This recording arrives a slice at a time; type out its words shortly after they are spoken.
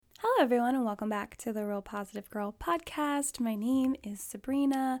everyone, and welcome back to the Real Positive Girl podcast. My name is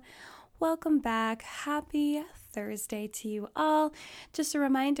Sabrina. Welcome back. Happy Thursday to you all. Just a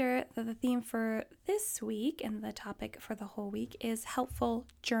reminder that the theme for this week and the topic for the whole week is helpful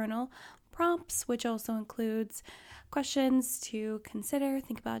journal prompts, which also includes questions to consider,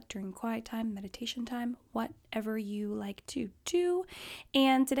 think about during quiet time, meditation time, whatever you like to do.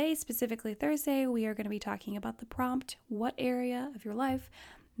 And today, specifically Thursday, we are going to be talking about the prompt, what area of your life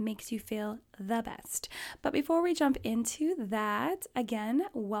makes you feel the best. But before we jump into that, again,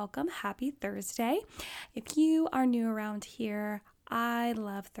 welcome. Happy Thursday. If you are new around here, I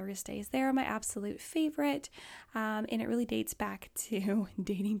love Thursdays. They're my absolute favorite. And it really dates back to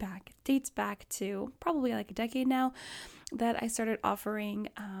probably like a decade now that I started offering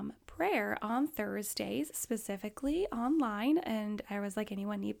prayer on Thursdays, specifically online. And I was like,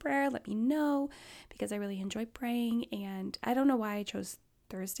 anyone need prayer? Let me know, because I really enjoy praying. And I don't know why I chose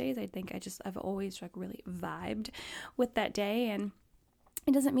Thursdays. I think I've always like really vibed with that day. And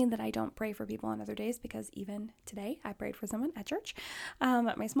it doesn't mean that I don't pray for people on other days, because even today I prayed for someone at church,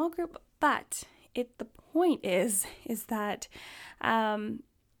 at my small group. But the point is that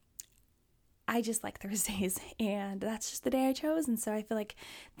I just like Thursdays, and that's just the day I chose. And so I feel like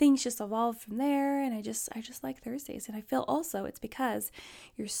things just evolved from there, and I just like Thursdays. And I feel also it's because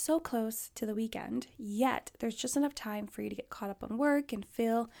you're so close to the weekend, yet there's just enough time for you to get caught up on work and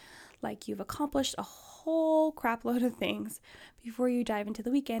feel like you've accomplished a whole crap load of things before you dive into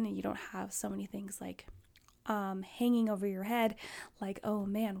the weekend, and you don't have so many things like hanging over your head, like, oh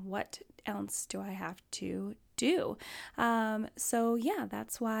man, what else do I have to do? So yeah,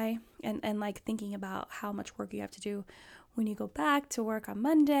 that's why, and like thinking about how much work you have to do when you go back to work on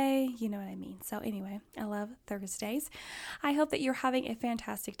Monday, you know what I mean? So anyway, I love Thursdays. I hope that you're having a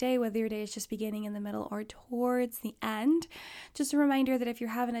fantastic day, whether your day is just beginning, in the middle, or towards the end. Just a reminder that if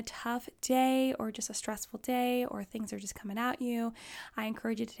you're having a tough day or just a stressful day, or things are just coming at you, I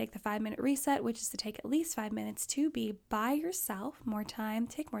encourage you to take the 5-minute reset, which is to take at least 5 minutes to be by yourself.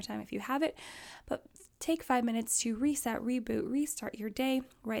 Take more time if you have it, but take 5 minutes to reset, reboot, restart your day.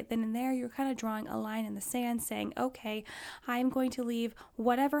 Right then and there, you're kind of drawing a line in the sand saying, okay, I'm going to leave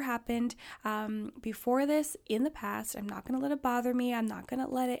whatever happened before this in the past. I'm not going to let it bother me. I'm not going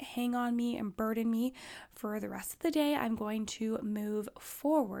to let it hang on me and burden me for the rest of the day. I'm going to move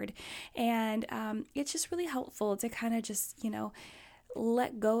forward. And it's just really helpful to kind of just,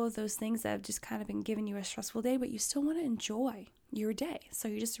 let go of those things that have just kind of been giving you a stressful day, but you still want to enjoy your day. So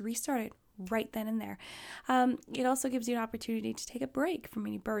you just restart it right then and there. It also gives you an opportunity to take a break from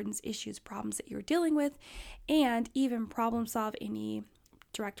any burdens, issues, problems that you're dealing with, and even problem solve any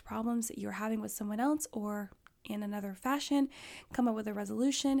direct problems that you're having with someone else or in another fashion. Come up with a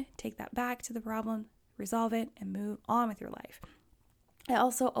resolution, take that back to the problem, resolve it, and move on with your life. I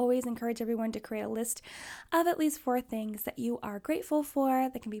also always encourage everyone to create a list of at least 4 things that you are grateful for.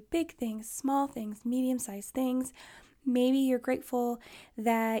 That can be big things, small things, medium-sized things. Maybe you're grateful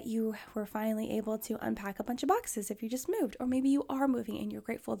that you were finally able to unpack a bunch of boxes if you just moved, or maybe you are moving and you're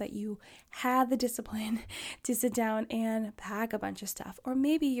grateful that you had the discipline to sit down and pack a bunch of stuff, or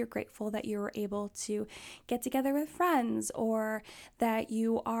maybe you're grateful that you were able to get together with friends, or that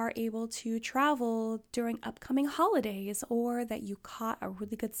you are able to travel during upcoming holidays, or that you caught a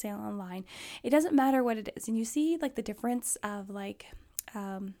really good sale online. It doesn't matter what it is, and you see like the difference of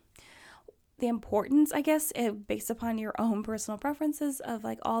the importance, I guess, based upon your own personal preferences of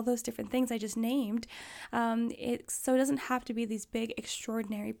like all those different things I just named. It doesn't have to be these big,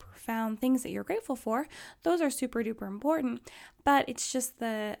 extraordinary, profound things that you're grateful for. Those are super duper important, but it's just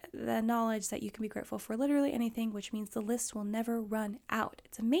the knowledge that you can be grateful for literally anything, which means the list will never run out.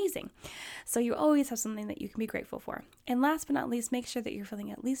 It's amazing. So you always have something that you can be grateful for. And last but not least, make sure that you're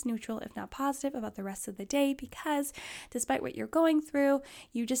feeling at least neutral, if not positive, about the rest of the day, because despite what you're going through,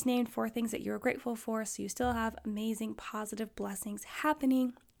 you just named 4 things that you're grateful for, so you still have amazing, positive blessings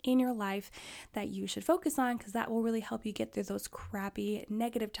happening in your life that you should focus on, because that will really help you get through those crappy,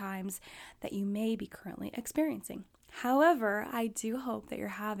 negative times that you may be currently experiencing. However, I do hope that you're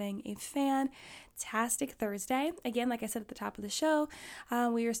having a fantastic Thursday. Again, like I said at the top of the show,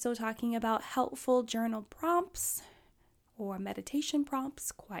 we are still talking about helpful journal prompts, or meditation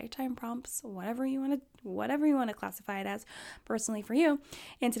prompts, quiet time prompts, whatever you want to classify it as personally for you.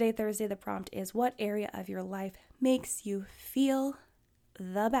 And today, Thursday, the prompt is, what area of your life makes you feel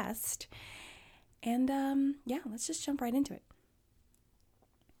the best? And let's just jump right into it.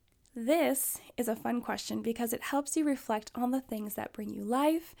 This is a fun question because it helps you reflect on the things that bring you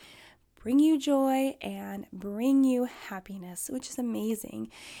life, bring you joy, and bring you happiness, which is amazing.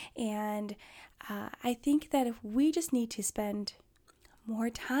 And I think that if we just need to spend more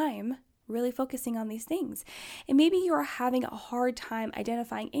time really focusing on these things. And maybe you're having a hard time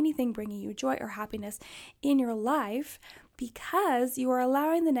identifying anything bringing you joy or happiness in your life because you are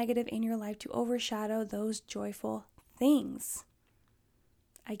allowing the negative in your life to overshadow those joyful things.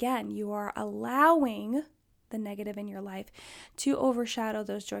 Again, you are allowing the negative in your life to overshadow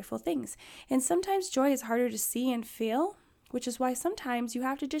those joyful things. And sometimes joy is harder to see and feel, which is why sometimes you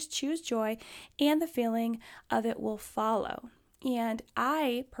have to just choose joy and the feeling of it will follow. And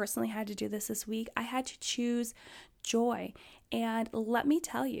I personally had to do this week. I had to choose joy. And let me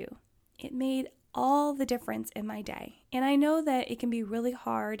tell you, it made all the difference in my day. And I know that it can be really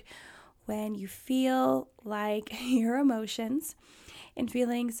hard when you feel like your emotions and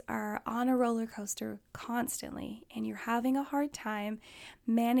feelings are on a roller coaster constantly and you're having a hard time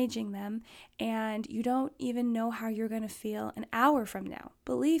managing them and you don't even know how you're going to feel an hour from now.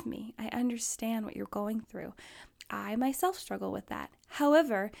 Believe me, I understand what you're going through. I myself struggle with that.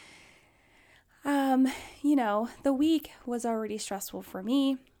 However, the week was already stressful for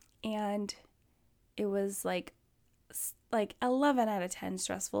me and it was like 11 out of 10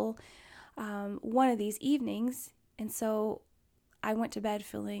 stressful one of these evenings. And so I went to bed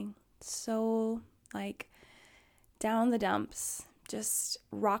feeling so down the dumps, just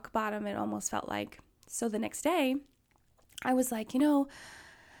rock bottom, it almost felt like. So the next day, I was like,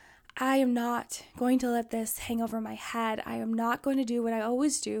 I am not going to let this hang over my head. I am not going to do what I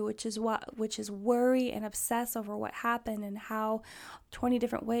always do, which is worry and obsess over what happened and how 20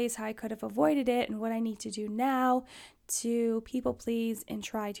 different ways how I could have avoided it and what I need to do now to people please and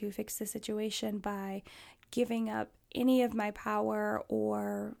try to fix the situation by giving up any of my power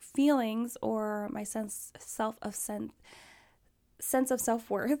or feelings or my sense of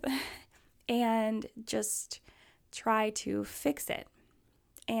self-worth and just try to fix it.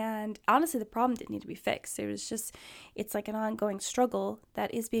 And honestly, the problem didn't need to be fixed. It's like an ongoing struggle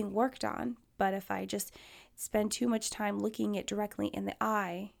that is being worked on. But if I just spend too much time looking it directly in the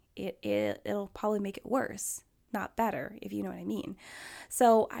eye, it'll probably make it worse, not better, if you know what I mean.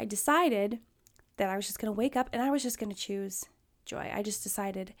 So I decided that I was just going to wake up and I was just going to choose joy. I just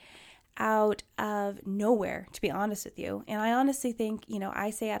decided out of nowhere, to be honest with you. And I honestly think, I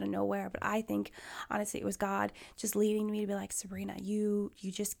say out of nowhere, but I think honestly it was God just leading me to be like, Sabrina, you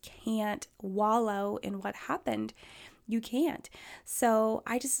just can't wallow in what happened. You can't. So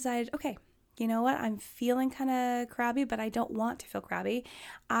I just decided, okay, you know what? I'm feeling kind of crabby, but I don't want to feel crabby.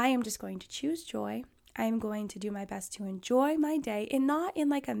 I am just going to choose joy. I'm going to do my best to enjoy my day and not in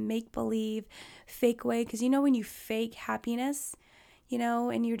like a make-believe fake way. Because when you fake happiness,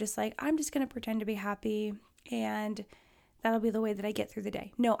 and you're just like, I'm just going to pretend to be happy and that'll be the way that I get through the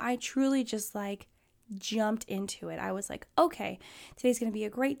day. No, I truly just jumped into it. I was like, okay, today's going to be a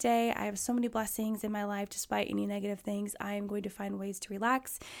great day. I have so many blessings in my life despite any negative things. I am going to find ways to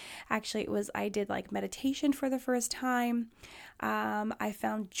relax. Actually, I did meditation for the first time. I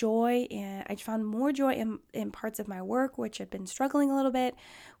found more joy in parts of my work, which had been struggling a little bit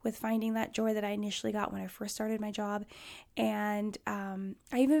with finding that joy that I initially got when I first started my job. And I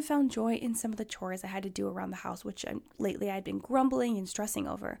even found joy in some of the chores I had to do around the house, which lately I'd been grumbling and stressing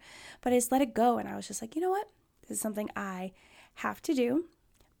over. But I just let it go, and I was just like, you know what? This is something I have to do,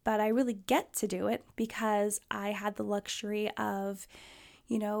 but I really get to do it because I had the luxury of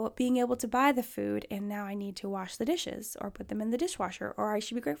being able to buy the food, and now I need to wash the dishes or put them in the dishwasher, or I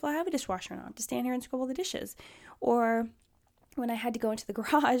should be grateful I have a dishwasher now to stand here and scrubble the dishes. Or when I had to go into the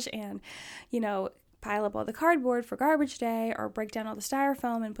garage and, pile up all the cardboard for garbage day or break down all the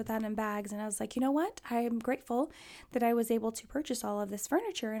styrofoam and put that in bags. And I was like, you know what? I am grateful that I was able to purchase all of this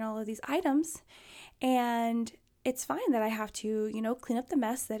furniture and all of these items. And it's fine that I have to, clean up the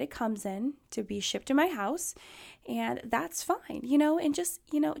mess that it comes in to be shipped to my house. And that's fine, and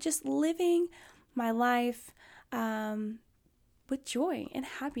just living my life with joy and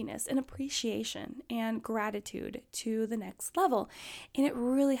happiness and appreciation and gratitude to the next level. And it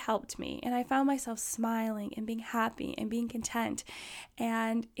really helped me. And I found myself smiling and being happy and being content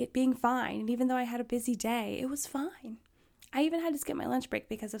and it being fine. And even though I had a busy day, it was fine. I even had to skip my lunch break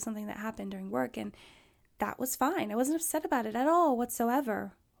because of something that happened during work, and that was fine. I wasn't upset about it at all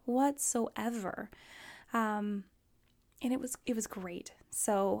whatsoever. And it was great.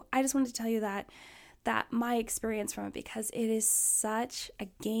 So I just wanted to tell you that my experience from it, because it is such a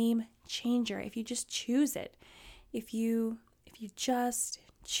game changer if you just choose it. If you just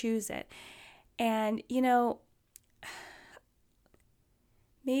choose it. And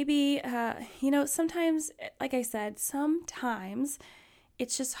maybe sometimes, like I said, sometimes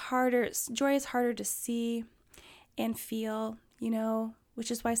it's just harder. Joy is harder to see and feel,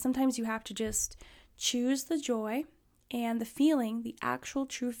 which is why sometimes you have to just choose the joy and the feeling, the actual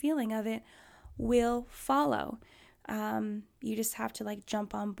true feeling of it will follow. You just have to like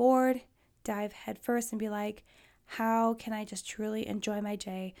jump on board, dive head first and be like, how can I just truly enjoy my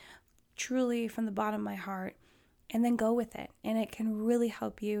day, truly from the bottom of my heart, and then go with it. And it can really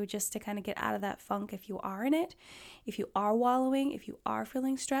help you just to kind of get out of that funk if you are in it, if you are wallowing, if you are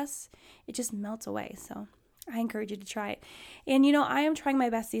feeling stress, it just melts away. So I encourage you to try it. And I am trying my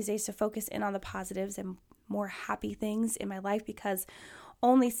best these days to focus in on the positives and more happy things in my life, because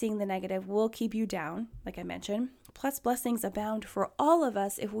only seeing the negative will keep you down, like I mentioned. Plus, blessings abound for all of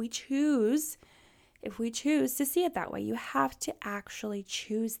us if we choose to see it that way. You have to actually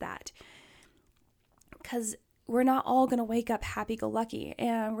choose that, because we're not all going to wake up happy-go-lucky,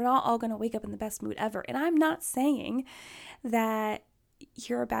 and we're not all going to wake up in the best mood ever. And I'm not saying that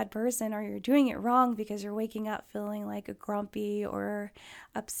you're a bad person or you're doing it wrong because you're waking up feeling like a grumpy or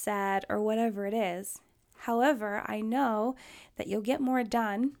upset or whatever it is. However, I know that you'll get more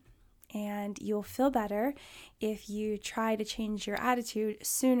done and you'll feel better if you try to change your attitude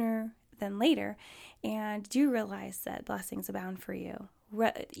sooner than later and do realize that blessings abound for you.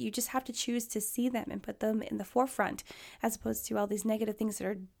 You just have to choose to see them and put them in the forefront, as opposed to all these negative things that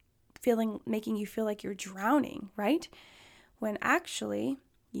are making you feel like you're drowning, right? When actually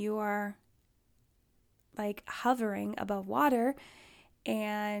you are like hovering above water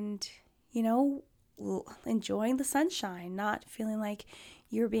and, enjoying the sunshine, not feeling like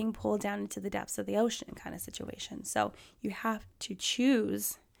you're being pulled down into the depths of the ocean kind of situation. So you have to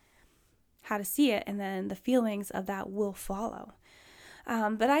choose how to see it, and then the feelings of that will follow.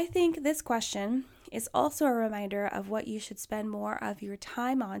 But I think this question is also a reminder of what you should spend more of your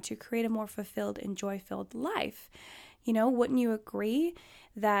time on to create a more fulfilled and joy-filled life. Wouldn't you agree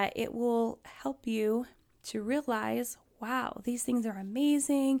that it will help you to realize, wow, these things are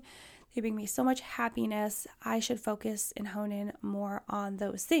amazing. They bring me so much happiness. I should focus and hone in more on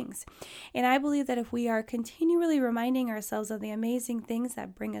those things. And I believe that if we are continually reminding ourselves of the amazing things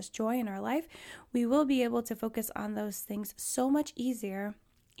that bring us joy in our life, we will be able to focus on those things so much easier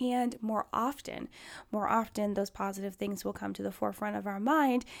and more often. More often, those positive things will come to the forefront of our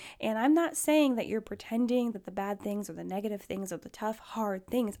mind. And I'm not saying that you're pretending that the bad things or the negative things or the tough, hard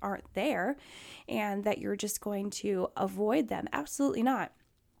things aren't there and that you're just going to avoid them. Absolutely not.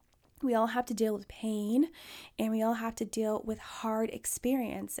 We all have to deal with pain, and we all have to deal with hard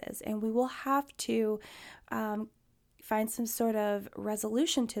experiences, and we will have to find some sort of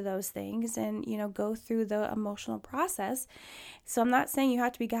resolution to those things and, go through the emotional process. So I'm not saying you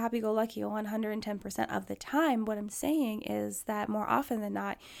have to be happy-go-lucky 110% of the time. What I'm saying is that more often than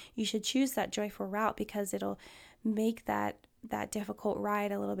not, you should choose that joyful route, because it'll make that difficult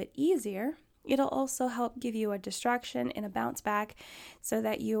ride a little bit easier. It'll also help give you a distraction and a bounce back so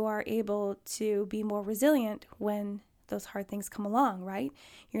that you are able to be more resilient when those hard things come along, right?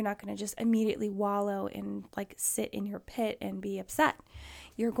 You're not going to just immediately wallow and like sit in your pit and be upset.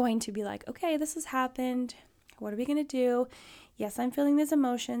 You're going to be like, okay, this has happened. What are we going to do? Yes, I'm feeling these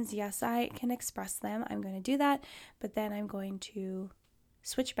emotions. Yes, I can express them. I'm going to do that. But then I'm going to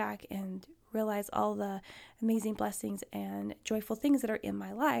switch back and realize all the amazing blessings and joyful things that are in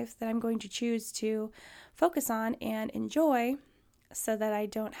my life that I'm going to choose to focus on and enjoy, so that I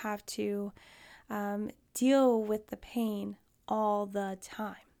don't have to deal with the pain all the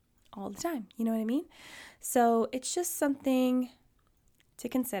time. You know what I mean? So it's just something to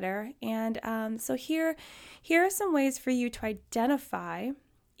consider. And so here are some ways for you to identify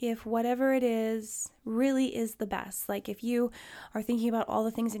if whatever it is really is the best. Like if you are thinking about all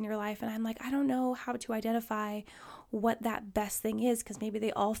the things in your life and I'm like, I don't know how to identify what that best thing is, because maybe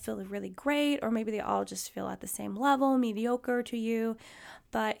they all feel really great, or maybe they all just feel at the same level, mediocre to you.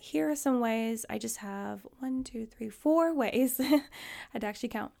 But here are some ways. I just have 4 ways. I'd actually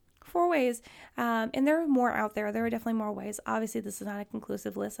count 4 ways. And there are more out there. There are definitely more ways. Obviously, this is not a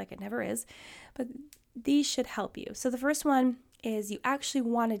conclusive list, like it never is, but these should help you. So the first one is you actually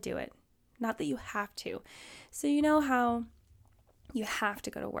want to do it, not that you have to. So you know how you have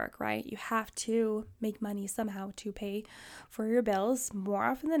to go to work, right? You have to make money somehow to pay for your bills, more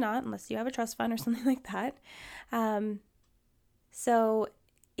often than not, unless you have a trust fund or something like that.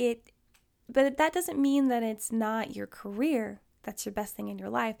 But that doesn't mean that it's not your career that's your best thing in your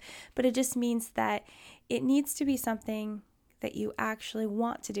life, but it just means that it needs to be something that you actually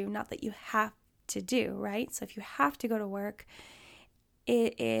want to do, not that you have to do, right? So if you have to go to work,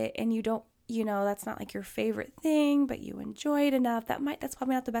 and you don't, that's not like your favorite thing, but you enjoy it enough, that's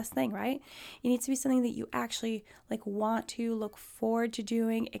probably not the best thing, right? It needs to be something that you actually like want to look forward to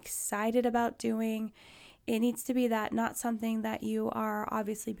doing, excited about doing. It needs to be that, not something that you are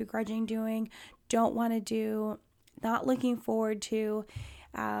obviously begrudging doing, don't want to do, not looking forward to,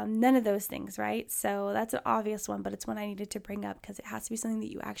 none of those things, right? So that's an obvious one, but it's one I needed to bring up because it has to be something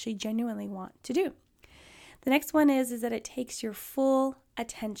that you actually genuinely want to do. The next one is that it takes your full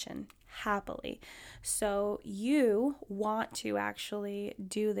attention happily. So you want to actually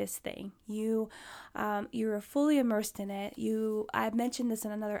do this thing. You're fully immersed in it. I've mentioned this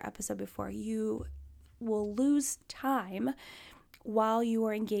in another episode before. You will lose time while you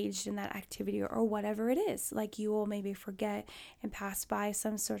are engaged in that activity or whatever it is. Like you will maybe forget and pass by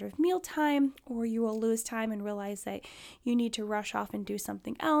some sort of meal time, or you will lose time and realize that you need to rush off and do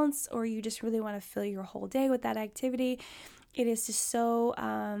something else, or you just really want to fill your whole day with that activity. It is just so,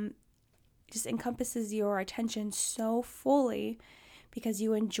 just encompasses your attention so fully because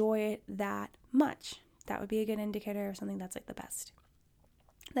you enjoy it that much. That would be a good indicator of something that's like the best.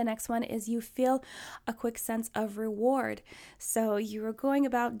 The next one is you feel a quick sense of reward. So you are going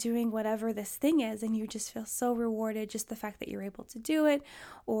about doing whatever this thing is and you just feel so rewarded, just the fact that you're able to do it,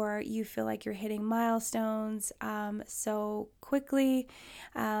 or you feel like you're hitting milestones so quickly,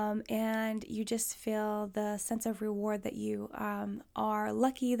 and you just feel the sense of reward that you are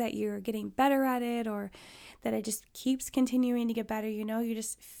lucky that you're getting better at it, or that it just keeps continuing to get better. You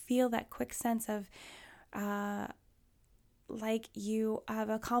just feel that quick sense of like you have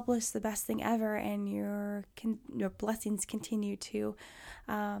accomplished the best thing ever, and your blessings continue to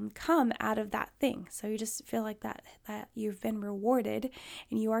come out of that thing. So you just feel like that you've been rewarded,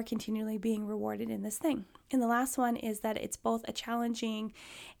 and you are continually being rewarded in this thing. And the last one is that it's both a challenging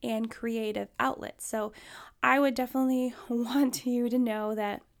and creative outlet. So I would definitely want you to know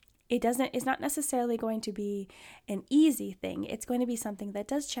that it's not necessarily going to be an easy thing. It's going to be something that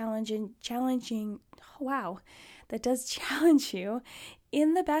does challenge you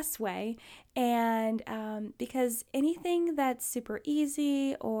in the best way. And because anything that's super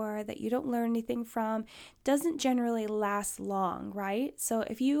easy or that you don't learn anything from doesn't generally last long, right? So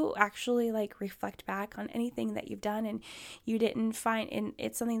if you actually reflect back on anything that you've done and you didn't find, and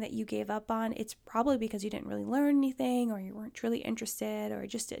it's something that you gave up on, it's probably because you didn't really learn anything, or you weren't really interested, or it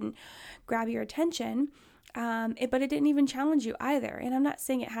just didn't grab your attention. But it didn't even challenge you either. And I'm not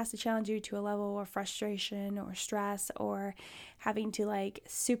saying it has to challenge you to a level of frustration or stress or having to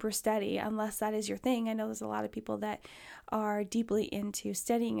super study, unless that is your thing. I know there's a lot of people that are deeply into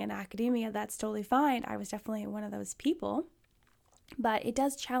studying in academia. That's totally fine. I was definitely one of those people. But it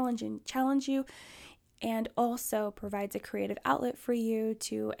does challenge you, and also provides a creative outlet for you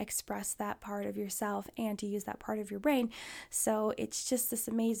to express that part of yourself and to use that part of your brain. So it's just this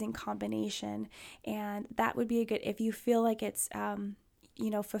amazing combination, and that would be a good, if you feel like it's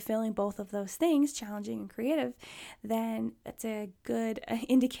fulfilling both of those things, challenging and creative, then that's a good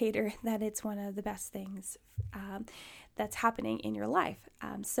indicator that it's one of the best things that's happening in your life.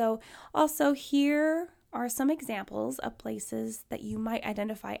 So also here are some examples of places that you might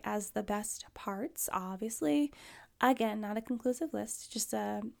identify as the best parts. Obviously, again, not a conclusive list, just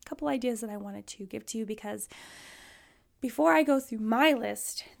a couple ideas that I wanted to give to you, because before I go through my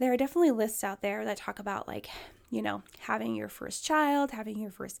list, there are definitely lists out there that talk about having your first child, having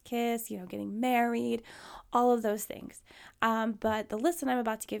your first kiss, getting married, all of those things. But the list that I'm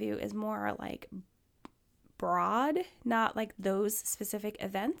about to give you is more broad, not those specific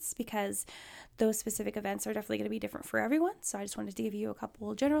events, because those specific events are definitely going to be different for everyone. So I just wanted to give you a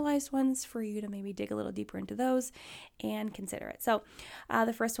couple generalized ones for you to maybe dig a little deeper into those and consider it. So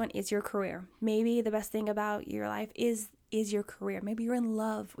the first one is your career. Maybe the best thing about your life is your career. Maybe you're in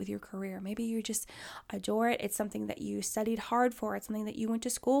love with your career. Maybe you just adore it. It's something that you studied hard for. It's something that you went to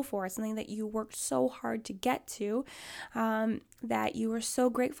school for. It's something that you worked so hard to get to, that you are so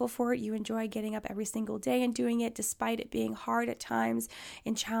grateful for it. You enjoy getting up every single day and doing it, despite it being hard at times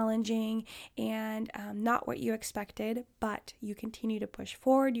and challenging and not what you expected, but you continue to push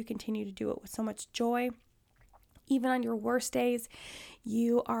forward. You continue to do it with so much joy. Even on your worst days,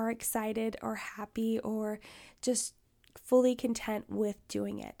 you are excited or happy or just fully content with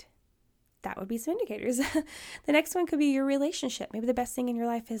doing it. That would be some indicators. The next one could be your relationship. Maybe the best thing in your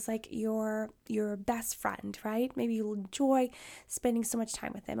life is your best friend, right? Maybe you enjoy spending so much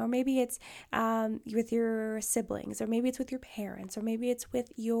time with them, or maybe it's with your siblings, or maybe it's with your parents, or maybe it's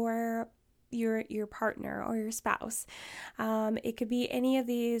with your partner or your spouse. It could be any of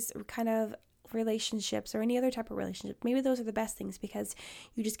these kind of relationships or any other type of relationship. Maybe those are the best things because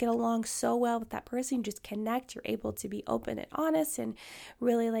you just get along so well with that person. You just connect. You're able to be open and honest and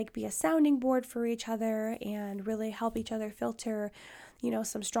really be a sounding board for each other and really help each other filter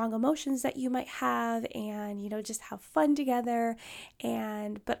some strong emotions that you might have, and just have fun together,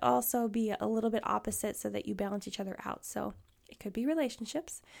 but also be a little bit opposite so that you balance each other out. So It could be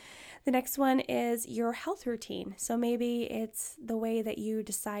relationships. The next one is your health routine. So maybe it's the way that you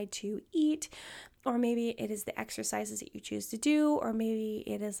decide to eat, or maybe it is the exercises that you choose to do, or maybe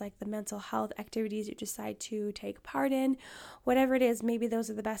it is like the mental health activities you decide to take part in. Whatever it is, maybe those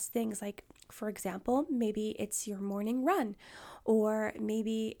are the best things. Like, for example, maybe it's your morning run, or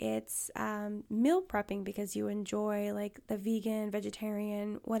maybe it's meal prepping because you enjoy like the vegan,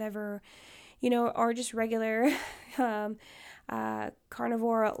 vegetarian, whatever, or just regular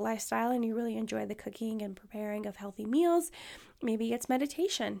carnivore lifestyle, and you really enjoy the cooking and preparing of healthy meals. Maybe it's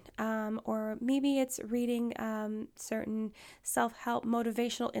meditation, or maybe it's reading certain self-help,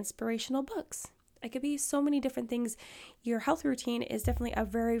 motivational, inspirational books. It could be so many different things. Your health routine is definitely a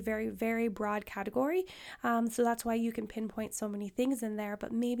very, very, very broad category. So that's why you can pinpoint so many things in there.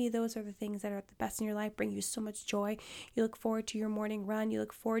 But maybe those are the things that are the best in your life, bring you so much joy. You look forward to your morning run. You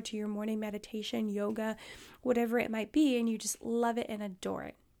look forward to your morning meditation, yoga, whatever it might be, and you just love it and adore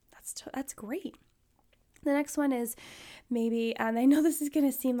it. That's great. The next one is maybe, and I know this is going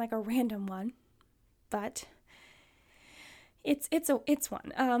to seem like a random one, but it's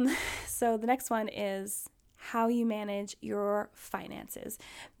one. So the next one is how you manage your finances.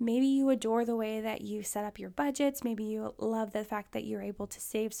 Maybe you adore the way that you set up your budgets. Maybe you love the fact that you're able to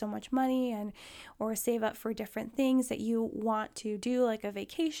save so much money or save up for different things that you want to do, like a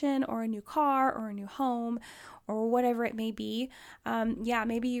vacation or a new car or a new home or whatever it may be.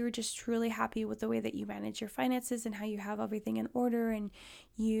 Maybe you're just truly happy with the way that you manage your finances and how you have everything in order, and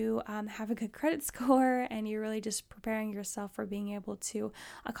you have a good credit score, and you're really just preparing yourself for being able to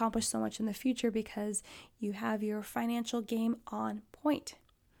accomplish so much in the future because you have your financial game on point.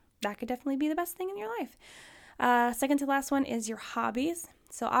 That could definitely be the best thing in your life. Second to last one is your hobbies.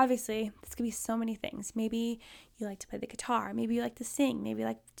 So obviously, this could be so many things. Maybe you like to play the guitar. Maybe you like to sing. Maybe you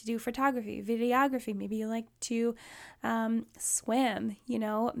like to do photography, videography. Maybe you like to swim,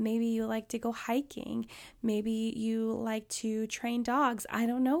 Maybe you like to go hiking. Maybe you like to train dogs. I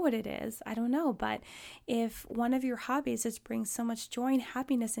don't know what it is. I don't know. But if one of your hobbies just brings so much joy and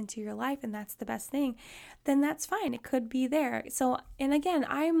happiness into your life, and that's the best thing, then that's fine. It could be there. So, and again,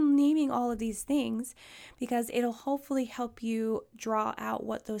 I'm naming all of these things because it'll hopefully help you draw out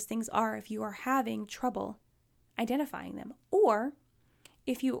what those things are if you are having trouble identifying them. Or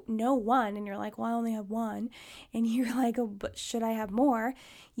if you know one and you're like, well, I only have one, and you're like, oh, but should I have more?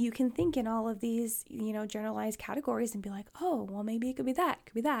 You can think in all of these, generalized categories and be like, oh, well, maybe it could be that,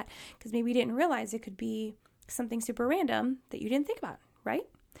 because maybe you didn't realize it could be something super random that you didn't think about, right?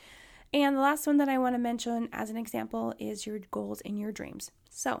 And the last one that I want to mention as an example is your goals and your dreams.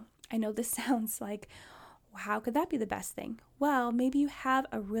 So I know this sounds like, how could that be the best thing? Well, maybe you have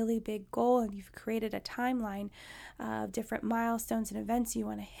a really big goal and you've created a timeline of different milestones and events you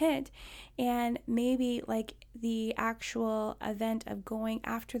want to hit. And maybe like the actual event of going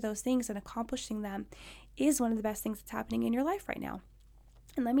after those things and accomplishing them is one of the best things that's happening in your life right now.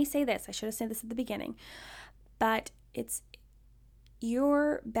 And let me say this, I should have said this at the beginning, but it's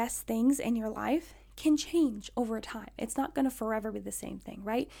your best things in your life can change over time. It's not going to forever be the same thing,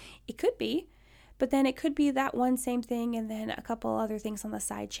 right? It could be, but then it could be that one same thing and then a couple other things on the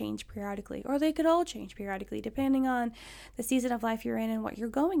side change periodically, or they could all change periodically depending on the season of life you're in and what you're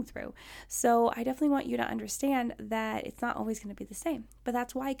going through. So I definitely want you to understand that it's not always going to be the same, but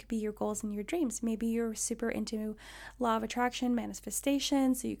that's why it could be your goals and your dreams. Maybe you're super into law of attraction,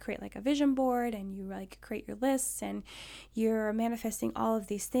 manifestation, so you create like a vision board and you like create your lists and you're manifesting all of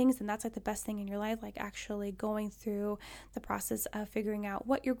these things, and that's like the best thing in your life, like actually going through the process of figuring out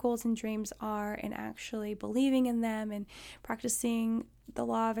what your goals and dreams are and actually believing in them and practicing the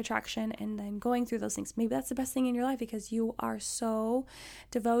law of attraction and then going through those things. Maybe that's the best thing in your life because you are so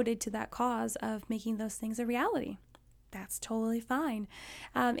devoted to that cause of making those things a reality. That's totally fine.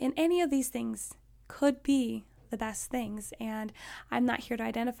 And any of these things could be the best things, and I'm not here to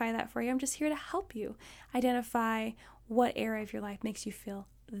identify that for you. I'm just here to help you identify what area of your life makes you feel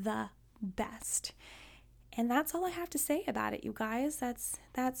the best. And that's all I have to say about it, you guys.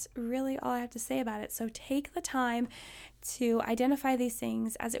 That's really all I have to say about it. So take the time to identify these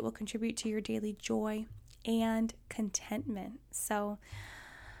things, as it will contribute to your daily joy and contentment. So,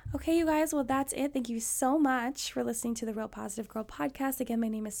 okay, you guys, well, that's it. Thank you so much for listening to the Real Positive Girl podcast. Again, my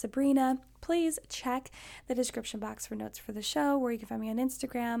name is Sabrina. Please check the description box for notes for the show, where you can find me on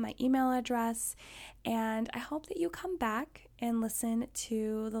Instagram, my email address, and I hope that you come back and listen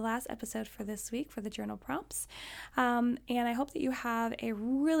to the last episode for this week for the journal prompts. And I hope that you have a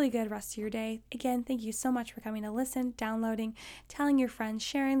really good rest of your day. Again, thank you so much for coming to listen, downloading, telling your friends,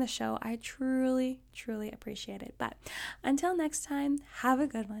 sharing the show. I truly, truly appreciate it. But until next time, have a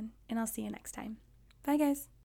good one, and I'll see you next time. Bye, guys.